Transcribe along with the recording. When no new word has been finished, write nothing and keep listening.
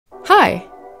Hi!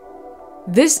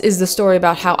 This is the story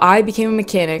about how I became a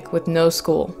mechanic with no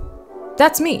school.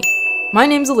 That's me. My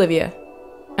name's Olivia.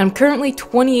 I'm currently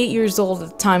 28 years old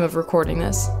at the time of recording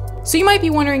this. So you might be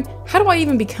wondering, how do I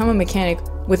even become a mechanic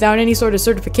without any sort of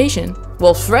certification?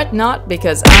 Well, fret not,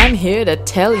 because I'm here to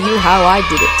tell you how I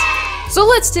did it. So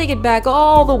let's take it back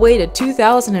all the way to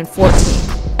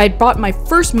 2014. I'd bought my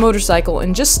first motorcycle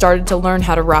and just started to learn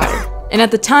how to ride. And at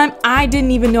the time, I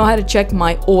didn't even know how to check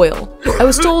my oil. I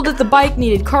was told that the bike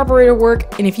needed carburetor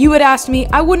work, and if you had asked me,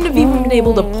 I wouldn't have even been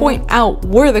able to point out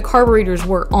where the carburetors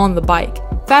were on the bike.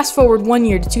 Fast forward 1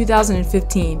 year to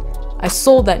 2015, I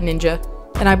sold that Ninja,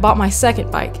 and I bought my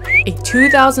second bike, a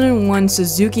 2001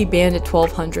 Suzuki Bandit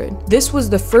 1200. This was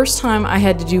the first time I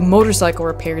had to do motorcycle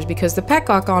repairs because the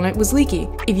petcock on it was leaky.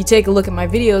 If you take a look at my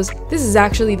videos, this is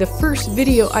actually the first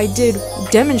video I did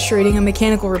demonstrating a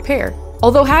mechanical repair.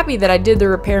 Although happy that I did the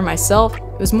repair myself,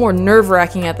 it was more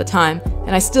nerve-wracking at the time,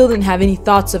 and I still didn't have any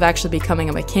thoughts of actually becoming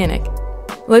a mechanic.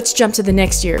 Let's jump to the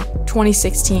next year,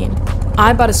 2016.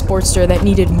 I bought a Sportster that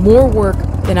needed more work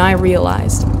than I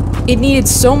realized. It needed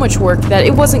so much work that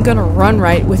it wasn't gonna run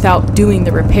right without doing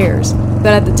the repairs, but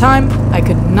at the time, I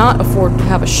could not afford to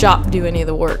have a shop do any of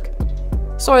the work.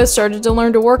 So I started to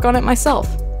learn to work on it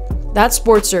myself. That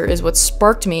Sportster is what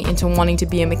sparked me into wanting to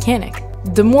be a mechanic.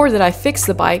 The more that I fixed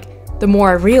the bike, the more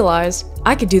I realized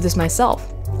I could do this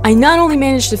myself. I not only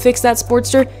managed to fix that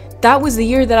Sportster, that was the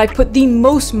year that I put the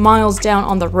most miles down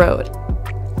on the road.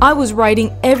 I was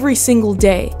riding every single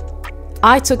day.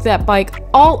 I took that bike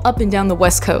all up and down the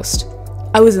West Coast.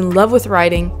 I was in love with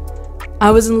riding.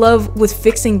 I was in love with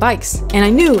fixing bikes, and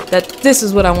I knew that this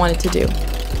is what I wanted to do.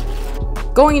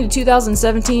 Going into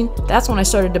 2017, that's when I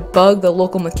started to bug the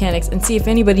local mechanics and see if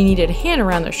anybody needed a hand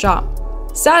around their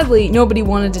shop. Sadly, nobody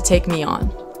wanted to take me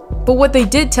on. But what they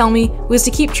did tell me was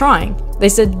to keep trying. They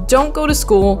said, don't go to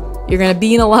school, you're gonna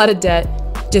be in a lot of debt,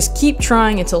 just keep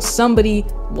trying until somebody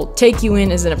will take you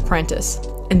in as an apprentice.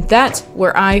 And that's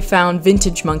where I found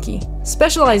Vintage Monkey.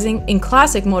 Specializing in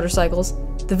classic motorcycles,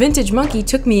 the Vintage Monkey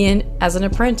took me in as an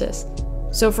apprentice.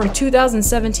 So from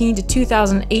 2017 to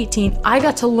 2018, I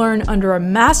got to learn under a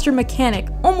master mechanic,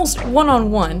 almost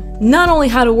one-on-one, not only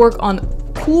how to work on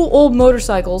cool old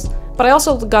motorcycles, but I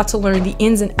also got to learn the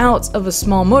ins and outs of a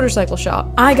small motorcycle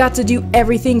shop. I got to do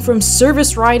everything from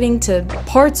service riding to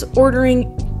parts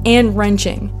ordering and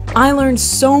wrenching. I learned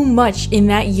so much in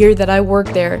that year that I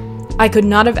worked there. I could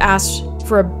not have asked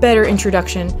for a better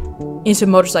introduction into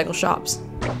motorcycle shops.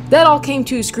 That all came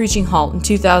to a screeching halt in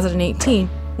 2018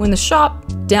 when the shop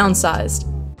downsized.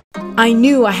 I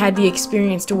knew I had the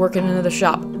experience to work in another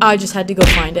shop. I just had to go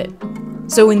find it.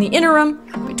 So in the interim,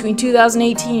 between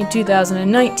 2018 and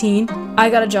 2019, I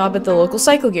got a job at the local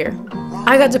Cycle Gear.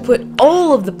 I got to put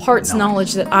all of the parts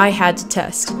knowledge that I had to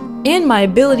test, and my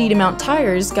ability to mount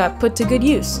tires got put to good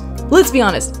use. Let's be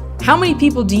honest, how many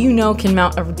people do you know can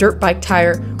mount a dirt bike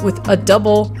tire with a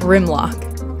double rim lock?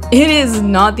 It is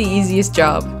not the easiest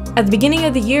job. At the beginning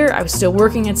of the year, I was still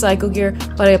working at Cycle Gear,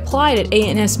 but I applied at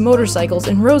A&S Motorcycles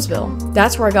in Roseville.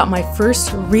 That's where I got my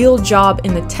first real job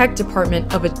in the tech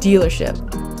department of a dealership.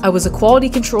 I was a quality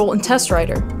control and test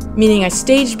rider, meaning I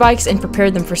staged bikes and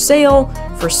prepared them for sale,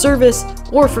 for service,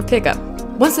 or for pickup.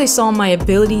 Once they saw my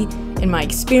ability and my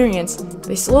experience,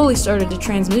 they slowly started to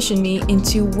transition me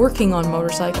into working on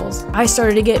motorcycles. I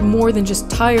started to get more than just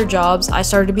tire jobs. I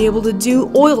started to be able to do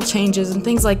oil changes and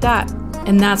things like that.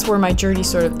 And that's where my journey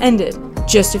sort of ended.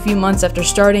 Just a few months after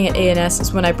starting at A&S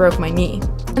is when I broke my knee.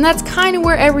 And that's kind of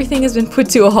where everything has been put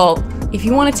to a halt. If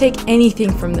you want to take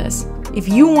anything from this, if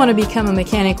you want to become a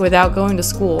mechanic without going to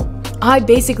school, I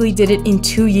basically did it in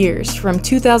 2 years, from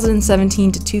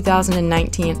 2017 to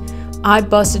 2019. I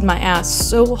busted my ass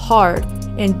so hard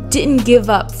and didn't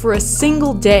give up for a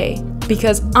single day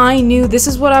because I knew this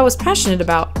is what I was passionate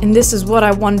about and this is what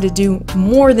I wanted to do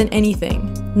more than anything.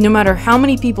 No matter how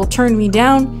many people turned me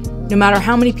down, no matter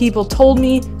how many people told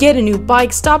me, get a new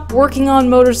bike, stop working on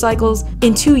motorcycles,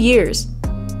 in 2 years,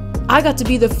 I got to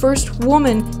be the first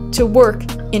woman to work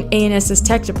in A&S's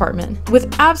tech department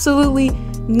with absolutely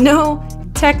no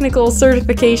technical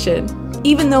certification.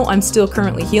 Even though I'm still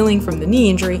currently healing from the knee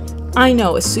injury, I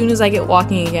know as soon as I get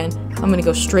walking again, I'm gonna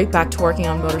go straight back to working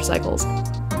on motorcycles.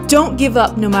 Don't give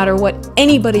up no matter what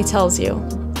anybody tells you.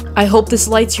 I hope this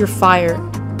lights your fire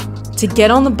to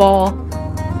get on the ball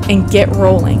and get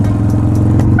rolling.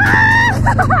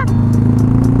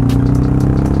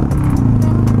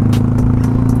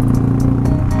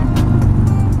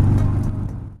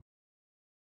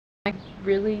 I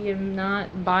really am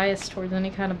not biased towards any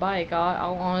kind of bike.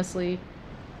 I'll honestly,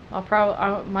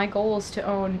 my goal is to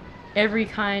own every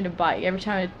kind of bike, every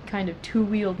kind of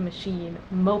two-wheeled machine,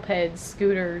 mopeds,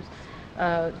 scooters,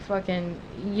 fucking,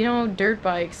 you know, dirt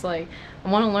bikes. Like, I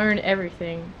want to learn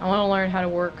everything. I want to learn how to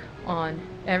work on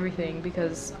everything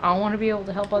because I want to be able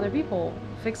to help other people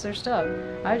fix their stuff.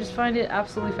 I just find it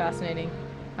absolutely fascinating.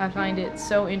 I find it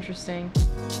so interesting.